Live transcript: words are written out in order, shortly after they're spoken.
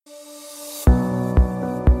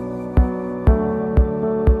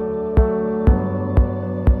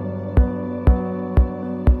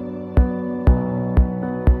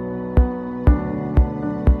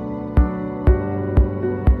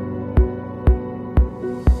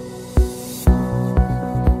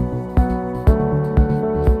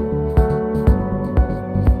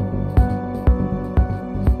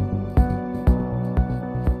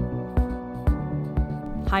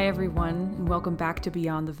everyone, and welcome back to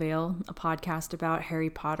Beyond the Veil, a podcast about Harry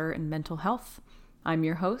Potter and mental health. I'm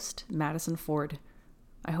your host, Madison Ford.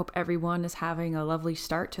 I hope everyone is having a lovely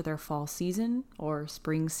start to their fall season, or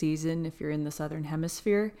spring season if you're in the Southern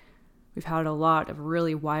Hemisphere. We've had a lot of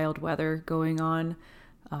really wild weather going on,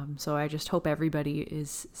 so I just hope everybody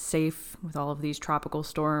is safe with all of these tropical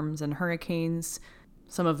storms and hurricanes.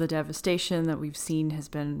 Some of the devastation that we've seen has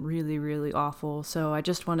been really, really awful. So I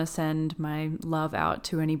just want to send my love out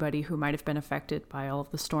to anybody who might have been affected by all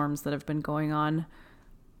of the storms that have been going on.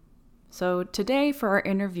 So today for our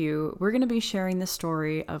interview, we're going to be sharing the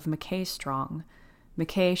story of McKay Strong.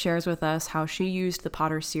 McKay shares with us how she used the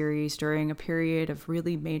Potter series during a period of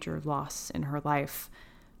really major loss in her life.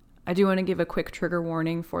 I do want to give a quick trigger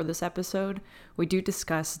warning for this episode. We do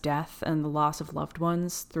discuss death and the loss of loved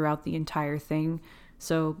ones throughout the entire thing.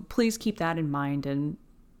 So please keep that in mind and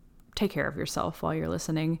take care of yourself while you're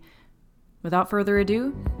listening. Without further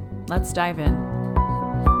ado, let's dive in.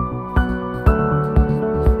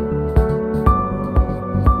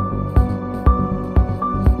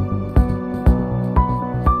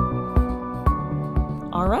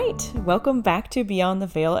 All right, welcome back to Beyond the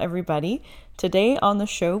Veil, everybody. Today on the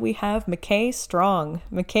show, we have McKay Strong.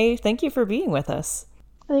 McKay, thank you for being with us.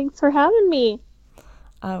 Thanks for having me.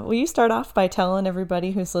 Will you start off by telling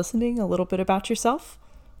everybody who's listening a little bit about yourself?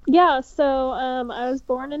 Yeah, so I was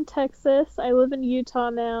born in Texas. I live in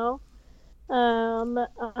Utah now.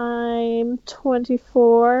 I'm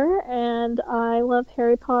 24 and I love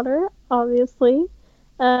Harry Potter, obviously.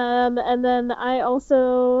 And then I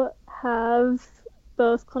also have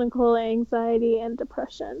both clinical anxiety and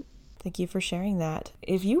depression. Thank you for sharing that.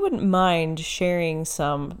 If you wouldn't mind sharing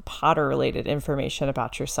some Potter-related information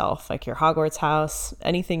about yourself, like your Hogwarts house,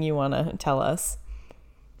 anything you want to tell us.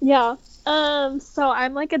 Yeah. So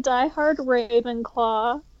I'm like a diehard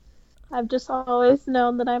Ravenclaw. I've just always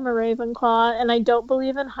known that I'm a Ravenclaw, and I don't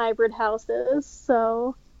believe in hybrid houses,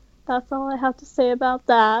 so that's all I have to say about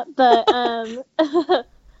that. But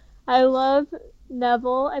I love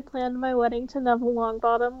Neville. I planned my wedding to Neville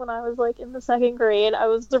Longbottom when I was like in the second grade. I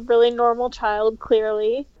was a really normal child,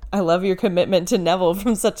 clearly. I love your commitment to Neville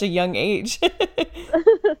from such a young age.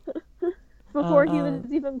 Before he was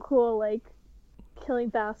even cool, like killing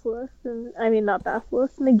Basilisk, and I mean not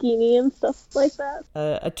Basilisk, Nagini and stuff like that.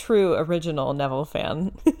 A true original Neville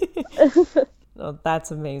fan. Oh,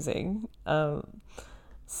 that's amazing.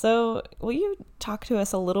 So, will you talk to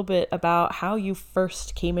us a little bit about how you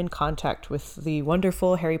first came in contact with the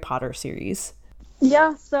wonderful Harry Potter series?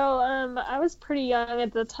 Yeah, so I was pretty young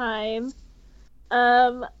at the time.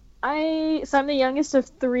 I'm the youngest of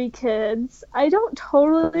 3 kids. I don't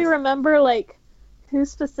totally remember like who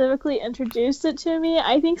specifically introduced it to me.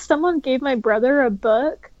 I think someone gave my brother a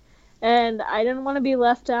book, and I didn't want to be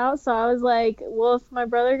left out, so I was like, well, if my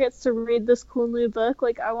brother gets to read this cool new book,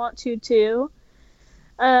 like I want to too.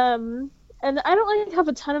 And I don't like have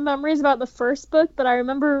a ton of memories about the first book, but I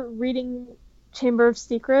remember reading Chamber of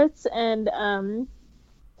Secrets, and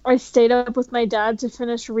I stayed up with my dad to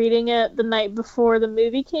finish reading it the night before the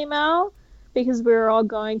movie came out, because we were all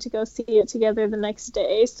going to go see it together the next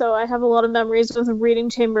day. So I have a lot of memories with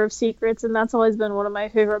reading Chamber of Secrets, and that's always been one of my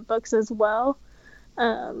favorite books as well.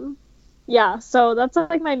 Yeah, so that's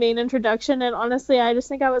like my main introduction, and honestly, I just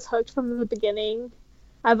think I was hooked from the beginning.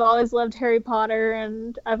 I've always loved Harry Potter,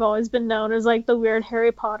 and I've always been known as like the weird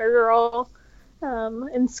Harry Potter girl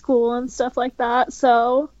in school and stuff like that.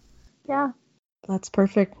 So, yeah. That's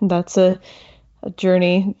perfect. That's a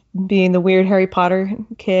journey. Being the weird Harry Potter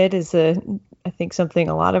kid is I think something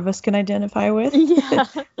a lot of us can identify with. Yeah.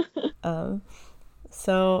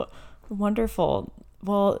 So wonderful.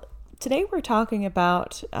 Well, today we're talking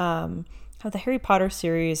about how the Harry Potter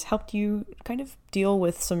series helped you kind of deal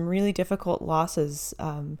with some really difficult losses.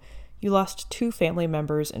 You lost 2 family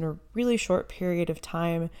members in a really short period of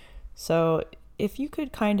time. So if you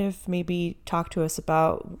could kind of maybe talk to us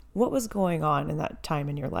about what was going on in that time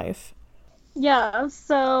in your life. Yeah,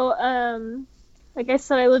 so like I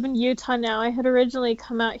said, I live in Utah now. I had originally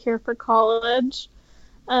come out here for college.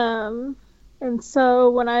 And so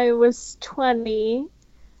when I was 20,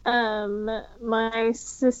 my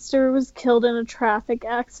sister was killed in a traffic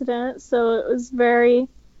accident, so it was very,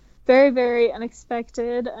 very, very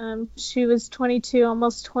unexpected. She was 22,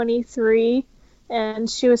 almost 23, and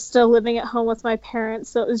she was still living at home with my parents,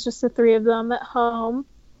 so it was just the 3 of them at home.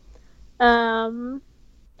 And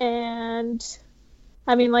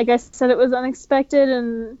I mean, like I said, it was unexpected,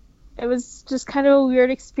 and it was just kind of a weird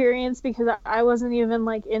experience because I wasn't even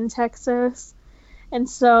like in Texas. And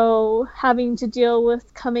so having to deal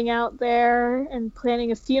with coming out there and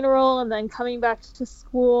planning a funeral and then coming back to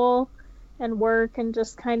school and work and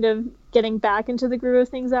just kind of getting back into the groove of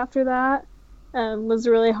things after that was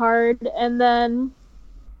really hard. And then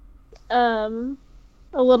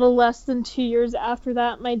a little less than 2 years after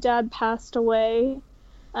that, my dad passed away.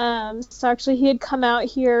 So actually he had come out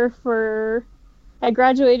here I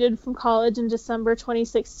graduated from college in December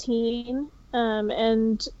 2016.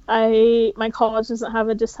 And my college doesn't have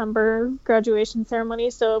a December graduation ceremony,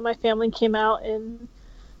 so my family came out in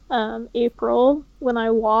April when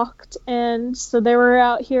I walked, and so they were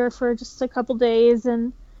out here for just a couple days.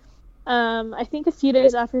 And I think a few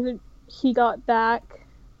days after he got back,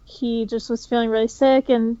 he just was feeling really sick,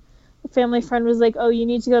 and a family friend was like, "Oh, you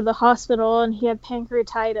need to go to the hospital," and he had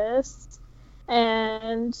pancreatitis,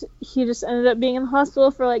 and he just ended up being in the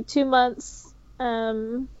hospital for like 2 months.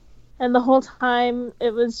 And the whole time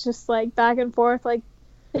it was just like back and forth. Like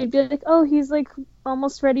they'd be like, "Oh, he's like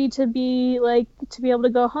almost ready to be able to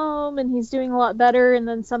go home, and he's doing a lot better," and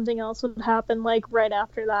then something else would happen like right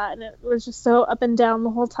after that, and it was just so up and down the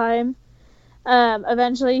whole time.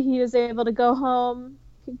 Eventually he was able to go home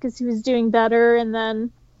because he was doing better,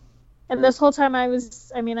 and this whole time I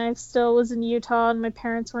still was in Utah and my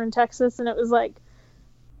parents were in Texas, and it was like,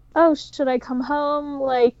 "Oh, should I come home?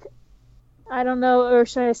 Like, I don't know, or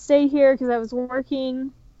should I stay here?" Because I was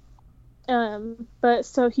working. But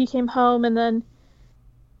so he came home, and then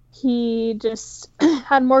he just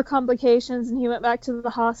had more complications, and he went back to the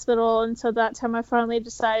hospital. And so that time I finally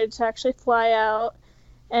decided to actually fly out,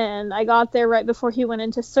 and I got there right before he went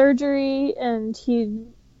into surgery, and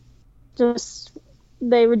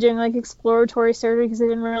they were doing like exploratory surgery because they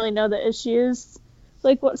didn't really know the issues,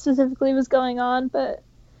 like what specifically was going on. But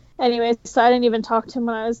anyway, so I didn't even talk to him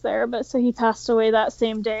when I was there, but so he passed away that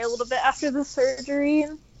same day, a little bit after the surgery.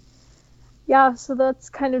 And yeah, so that's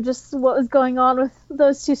kind of just what was going on with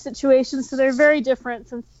those two situations. So they're very different,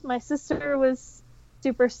 since my sister was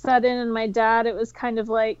super sudden, and my dad, it was kind of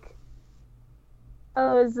like,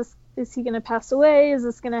 "Oh, is he going to pass away? Is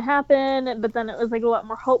this going to happen?" But then it was like a lot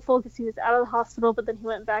more hopeful because he was out of the hospital, but then he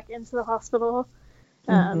went back into the hospital.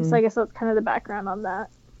 So I guess that's kind of the background on that.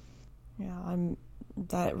 Yeah,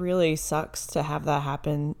 that really sucks to have that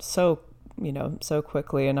happen so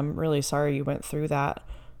quickly, and I'm really sorry you went through that.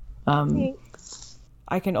 Thanks.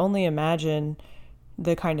 I can only imagine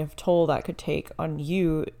the kind of toll that could take on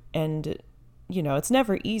you, and it's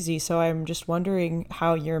never easy, so I'm just wondering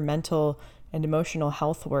how your mental and emotional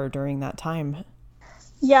health were during that time.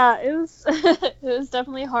 Yeah, it was it was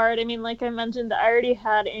definitely hard. I mean, like I mentioned, I already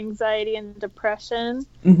had anxiety and depression.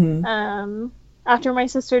 After my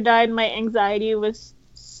sister died, my anxiety was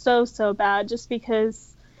so bad, just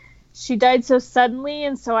because she died so suddenly,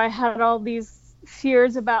 and so I had all these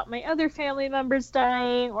fears about my other family members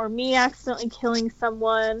dying, or me accidentally killing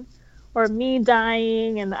someone, or me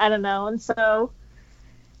dying, and I don't know. And so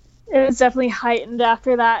it was definitely heightened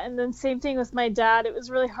after that. And then same thing with my dad. It was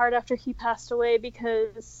really hard after he passed away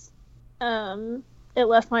because it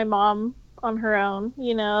left my mom on her own,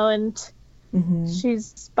 and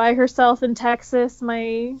she's by herself in Texas.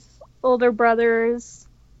 My older brother is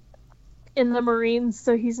in the Marines,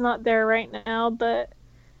 so he's not there right now. But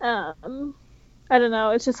I don't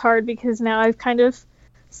know. It's just hard because now I've kind of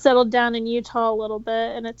settled down in Utah a little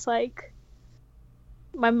bit, and it's like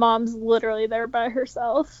my mom's literally there by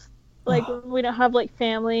herself. Like, we don't have like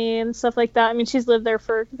family and stuff like that. I mean, she's lived there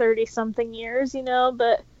for 30 something years,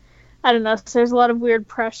 but I don't know. So there's a lot of weird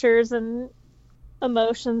pressures and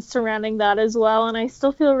emotions surrounding that as well. And I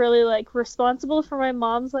still feel really like responsible for my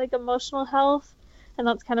mom's like emotional health. And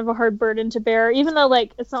that's kind of a hard burden to bear, even though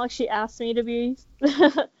like it's not like she asked me to be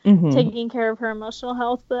taking care of her emotional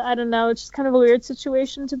health. But I don't know. It's just kind of a weird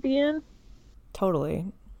situation to be in. Totally.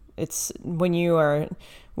 It's when you are,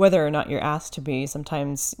 whether or not you're asked to be,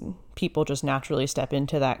 sometimes people just naturally step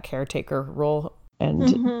into that caretaker role.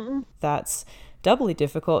 And that's doubly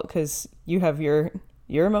difficult because you have your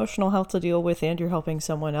emotional health to deal with, and you're helping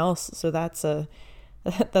someone else. So that's a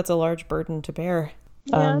large burden to bear.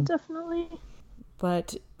 Yeah, definitely.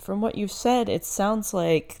 But from what you've said, it sounds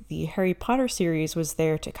like the Harry Potter series was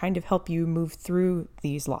there to kind of help you move through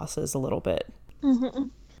these losses a little bit.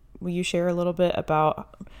 Will you share a little bit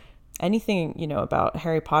about anything, about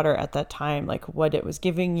Harry Potter at that time, like what it was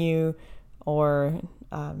giving you, or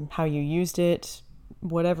how you used it,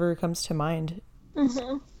 whatever comes to mind?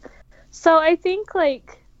 So I think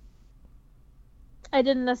like I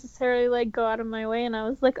didn't necessarily like go out of my way, and I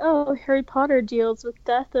was like, "Oh, Harry Potter deals with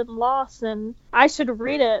death and loss, and I should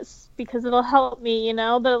read it because it'll help me,"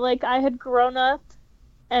 But like I had grown up,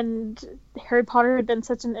 and Harry Potter had been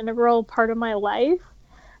such an integral part of my life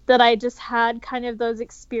that I just had kind of those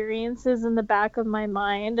experiences in the back of my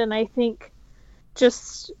mind. And I think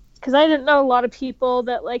just because I didn't know a lot of people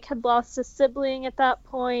that like had lost a sibling at that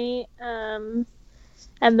point.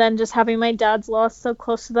 And then just having my dad's loss so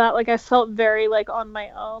close to that, like I felt very like on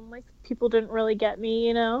my own. Like people didn't really get me,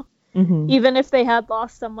 you know, even if they had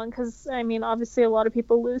lost someone. Because I mean, obviously a lot of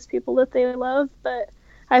people lose people that they love, but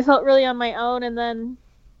I felt really on my own. And then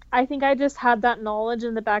I think I just had that knowledge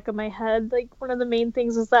in the back of my head. Like one of the main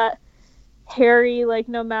things was that Harry, like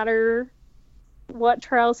no matter what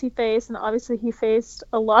trials he faced, and obviously he faced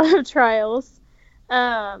a lot of trials,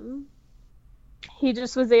 he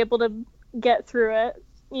just was able to get through it,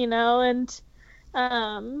 you know, and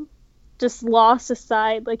just loss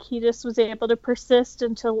aside, like he just was able to persist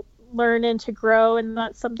and to learn and to grow, and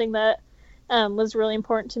that's something that was really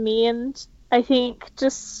important to me. And I think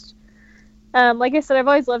just like I said, I've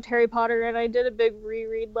always loved Harry Potter, and I did a big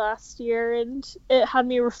reread last year, and it had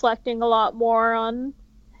me reflecting a lot more on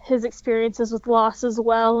his experiences with loss as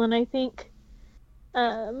well. And I think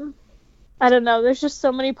I don't know, there's just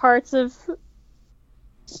so many parts of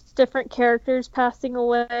different characters passing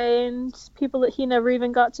away and people that he never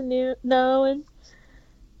even got to know,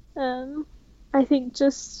 and I think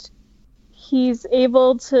just he's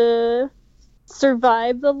able to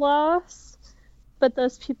survive the loss, but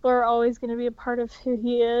those people are always going to be a part of who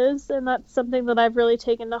he is, and that's something that I've really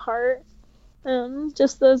taken to heart,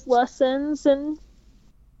 just those lessons. And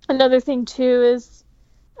another thing too is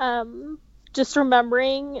just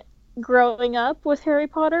remembering growing up with Harry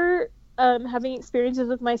Potter, having experiences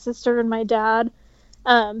with my sister and my dad,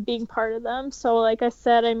 being part of them. So like I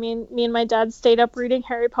said, I mean, me and my dad stayed up reading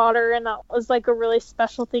Harry Potter, and that was like a really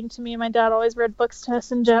special thing to me. My dad always read books to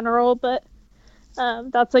us in general, but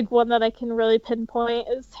that's like one that I can really pinpoint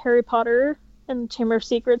is Harry Potter and Chamber of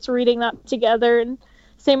Secrets, reading that together. And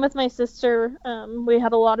same with my sister. We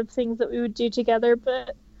had a lot of things that we would do together,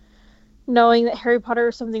 but knowing that Harry Potter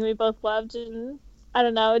was something we both loved, and I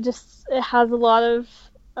don't know, it has a lot of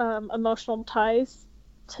emotional ties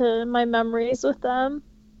to my memories with them.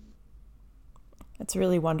 It's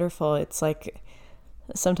really wonderful. It's like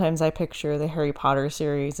sometimes I picture the Harry Potter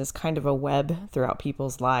series as kind of a web throughout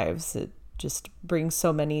people's lives. It just brings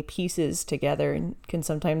so many pieces together and can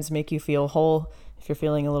sometimes make you feel whole if you're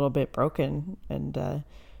feeling a little bit broken. And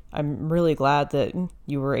I'm really glad that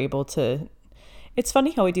you were able to. It's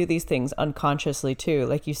funny how we do these things unconsciously too.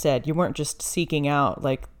 Like you said, you weren't just seeking out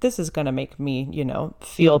like, this is going to make me, you know,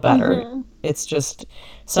 feel better. It's just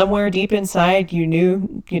somewhere deep inside, you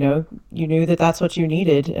knew that that's what you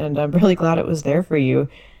needed. And I'm really glad it was there for you.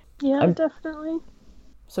 Yeah, definitely.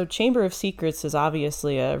 So Chamber of Secrets is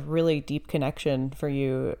obviously a really deep connection for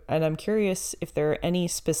you. And I'm curious if there are any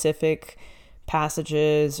specific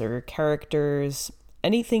passages or characters,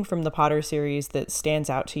 anything from the Potter series that stands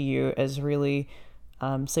out to you as really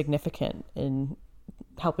significant in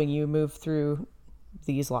helping you move through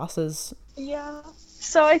these losses? Yeah.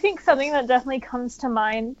 So I think something that definitely comes to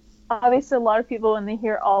mind, obviously a lot of people when they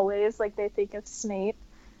hear always, like they think of Snape.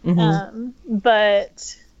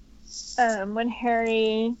 But when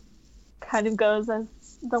Harry kind of goes as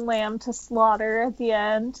the lamb to slaughter at the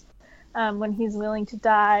end, when he's willing to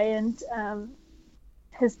die, and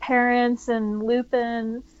his parents and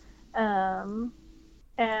Lupin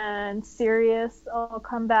and Sirius all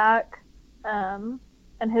come back, and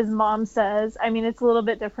his mom says, I mean, it's a little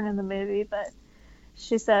bit different in the movie, but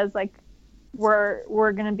she says like,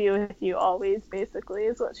 we're gonna be with you always, basically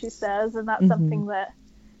is what she says. And that's something that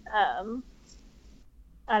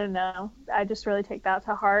I don't know, I just really take that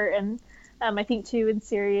to heart. And I think too when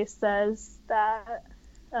Sirius says that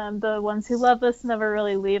the ones who love us never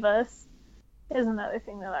really leave us, is another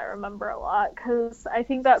thing that I remember a lot, because I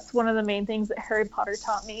think that's one of the main things that Harry Potter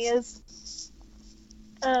taught me is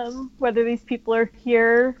whether these people are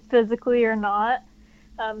here physically or not,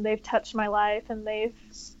 they've touched my life and they've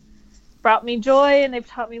brought me joy and they've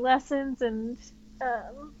taught me lessons, and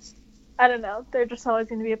I don't know, they're just always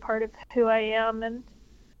going to be a part of who I am and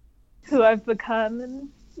who I've become. And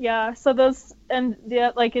yeah, so those, and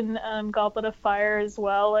yeah, like in Goblet of Fire as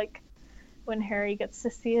well, like when Harry gets to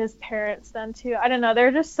see his parents then too. I don't know, there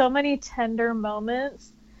are just so many tender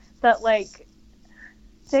moments that like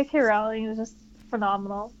J.K. Rowling is just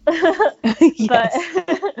phenomenal. But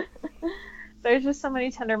there's just so many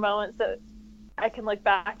tender moments that I can look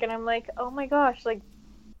back and I'm like, oh my gosh, like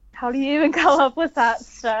how do you even come up with that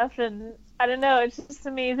stuff? And I don't know, it's just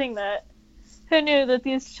amazing that who knew that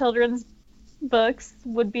these children's books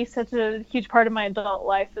would be such a huge part of my adult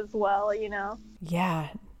life as well, you know? Yeah,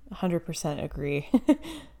 100% agree.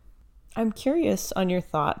 I'm curious on your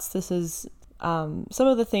thoughts. This is some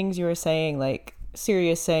of the things you were saying, like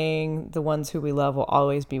Sirius saying the ones who we love will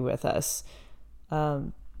always be with us.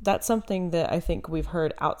 that's something that I think we've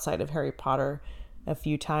heard outside of Harry Potter a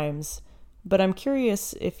few times. But I'm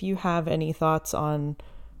curious if you have any thoughts on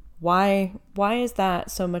why is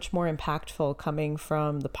that so much more impactful coming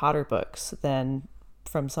from the Potter books than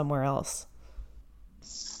from somewhere else?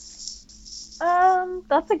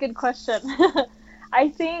 That's a good question. I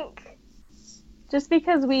think just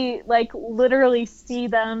because we like literally see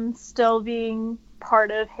them still being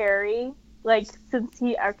part of Harry, like since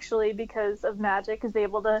he actually, because of magic, is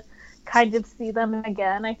able to kind of see them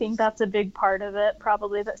again, I think that's a big part of it,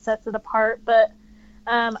 probably, that sets it apart. But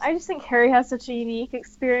I just think Harry has such a unique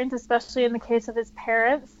experience, especially in the case of his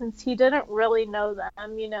parents, since he didn't really know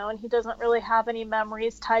them, you know, and he doesn't really have any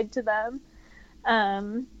memories tied to them.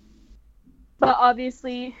 But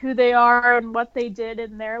obviously who they are and what they did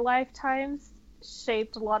in their lifetimes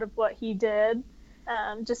shaped a lot of what he did,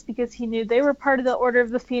 just because he knew they were part of the Order of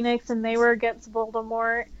the Phoenix and they were against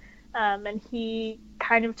Voldemort, and he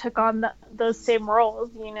kind of took on those same roles,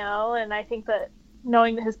 you know, and I think that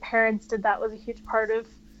knowing that his parents did that was a huge part of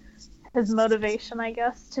his motivation, I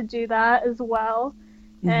guess, to do that as well.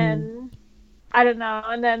 Mm-hmm. And I don't know,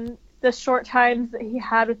 and then the short times that he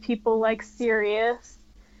had with people like Sirius,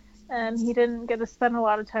 and he didn't get to spend a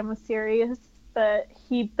lot of time with Sirius, but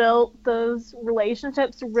he built those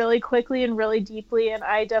relationships really quickly and really deeply, and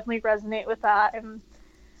I definitely resonate with that. And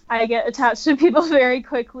I get attached to people very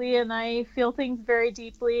quickly, and I feel things very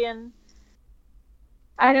deeply, and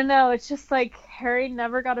I don't know, it's just like Harry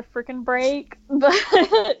never got a freaking break, but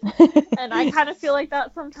and I kind of feel like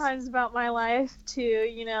that sometimes about my life too,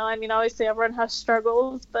 you know. I mean, obviously everyone has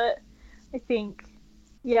struggles, but I think,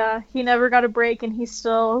 yeah, he never got a break, and he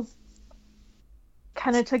still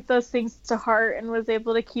kind of took those things to heart and was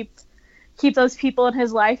able to keep those people in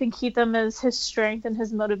his life and keep them as his strength and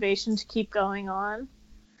his motivation to keep going on,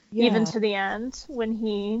 even to the end when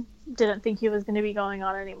he didn't think he was going to be going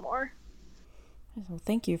on anymore. Well,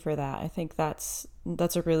 thank you for that. I think that's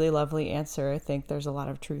a really lovely answer. I think there's a lot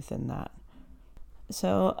of truth in that.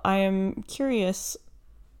 So I am curious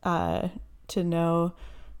to know,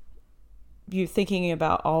 you thinking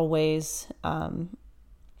about always,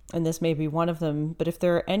 and this may be one of them, but if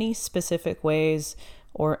there are any specific ways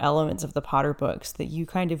or elements of the Potter books that you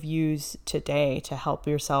kind of use today to help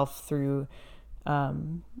yourself through,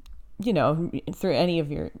 you know, through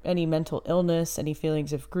any mental illness, any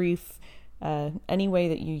feelings of grief, any way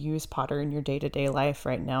that you use Potter in your day-to-day life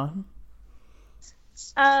right now.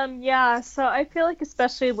 Yeah, so I feel like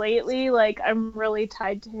especially lately, like I'm really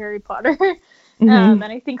tied to Harry Potter. And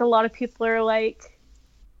I think a lot of people are like,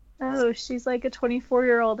 oh, she's like a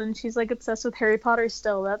 24-year-old and she's like obsessed with Harry Potter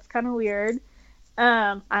still. That's kind of weird.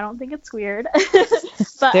 I don't think it's weird.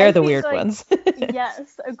 But they're the weird ones.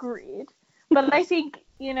 Yes, agreed. But I think,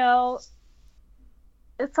 you know,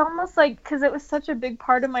 it's almost like, because it was such a big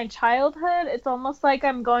part of my childhood, it's almost like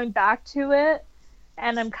I'm going back to it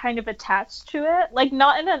and I'm kind of attached to it. Like,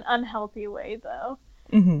 not in an unhealthy way, though.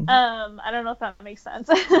 Mm-hmm. I don't know if that makes sense.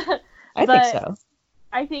 I think so.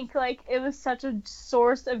 I think, like, it was such a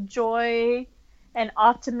source of joy and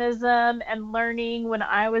optimism and learning when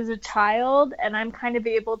I was a child, and I'm kind of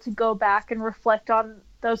able to go back and reflect on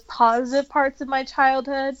those positive parts of my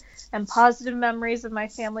childhood and positive memories of my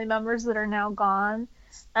family members that are now gone.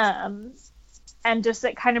 And just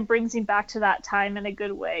it kind of brings me back to that time in a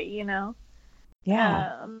good way, you know?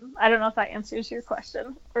 Yeah. I don't know if that answers your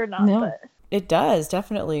question or not. No, but it does,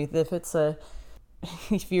 definitely.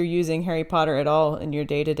 If you're using Harry Potter at all in your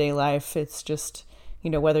day-to-day life, it's just,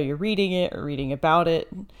 you know, whether you're reading it or reading about it,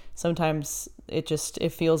 sometimes it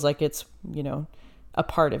feels like it's, you know, a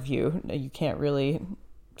part of you. You can't really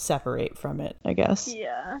separate from it, I guess.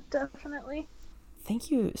 Yeah, definitely.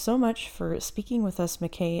 Thank you so much for speaking with us,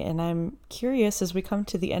 McKay. And I'm curious, as we come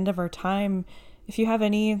to the end of our time, if you have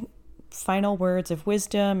any final words of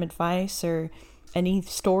wisdom, advice, or any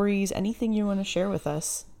stories, anything you want to share with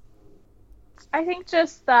us. I think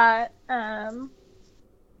just that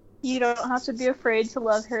you don't have to be afraid to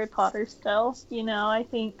love Harry Potter still. You know, I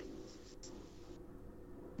think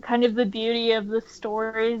kind of the beauty of the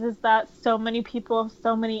stories is that so many people of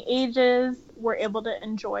so many ages were able to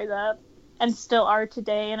enjoy them and still are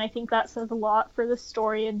today. And I think that says a lot for the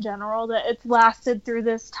story in general, that it's lasted through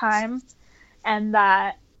this time, and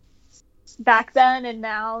that back then and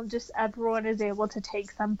now just everyone is able to take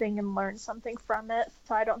something and learn something from it.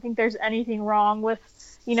 So I don't think there's anything wrong with,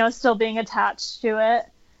 you know, still being attached to it.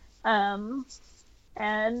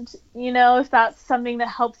 And, you know, if that's something that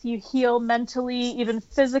helps you heal mentally, even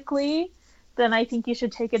physically, then I think you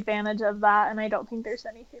should take advantage of that. And I don't think there's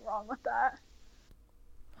anything wrong with that.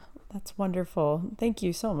 That's wonderful. Thank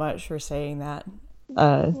you so much for saying that.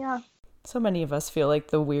 Yeah. So many of us feel like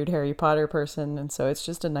the weird Harry Potter person, and so it's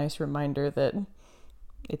just a nice reminder that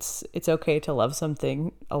it's okay to love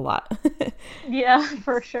something a lot. Yeah,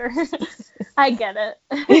 for sure. I get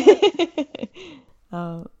it.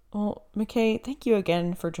 Well, McKay, thank you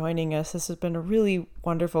again for joining us. This has been a really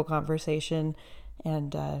wonderful conversation,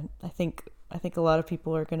 and I think a lot of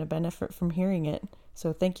people are going to benefit from hearing it.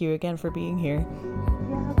 So thank you again for being here.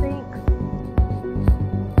 Yeah, thanks.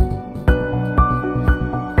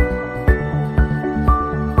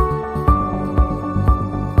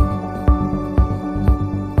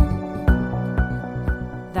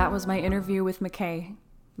 That was my interview with McKay.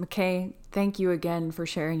 McKay, thank you again for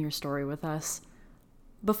sharing your story with us.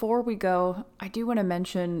 Before we go, I do want to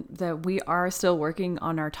mention that we are still working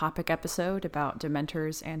on our topic episode about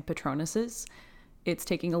Dementors and Patronuses. It's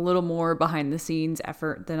taking a little more behind the scenes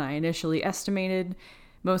effort than I initially estimated,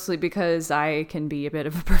 mostly because I can be a bit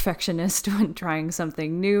of a perfectionist when trying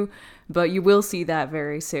something new, but you will see that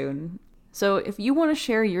very soon. So if you want to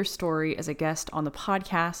share your story as a guest on the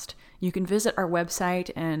podcast, you can visit our website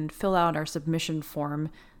and fill out our submission form.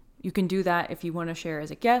 You can do that if you want to share as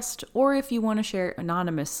a guest or if you want to share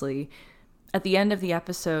anonymously. At the end of the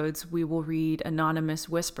episodes, we will read anonymous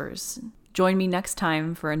whispers. Join me next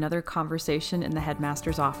time for another conversation in the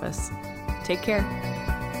headmaster's office. Take care.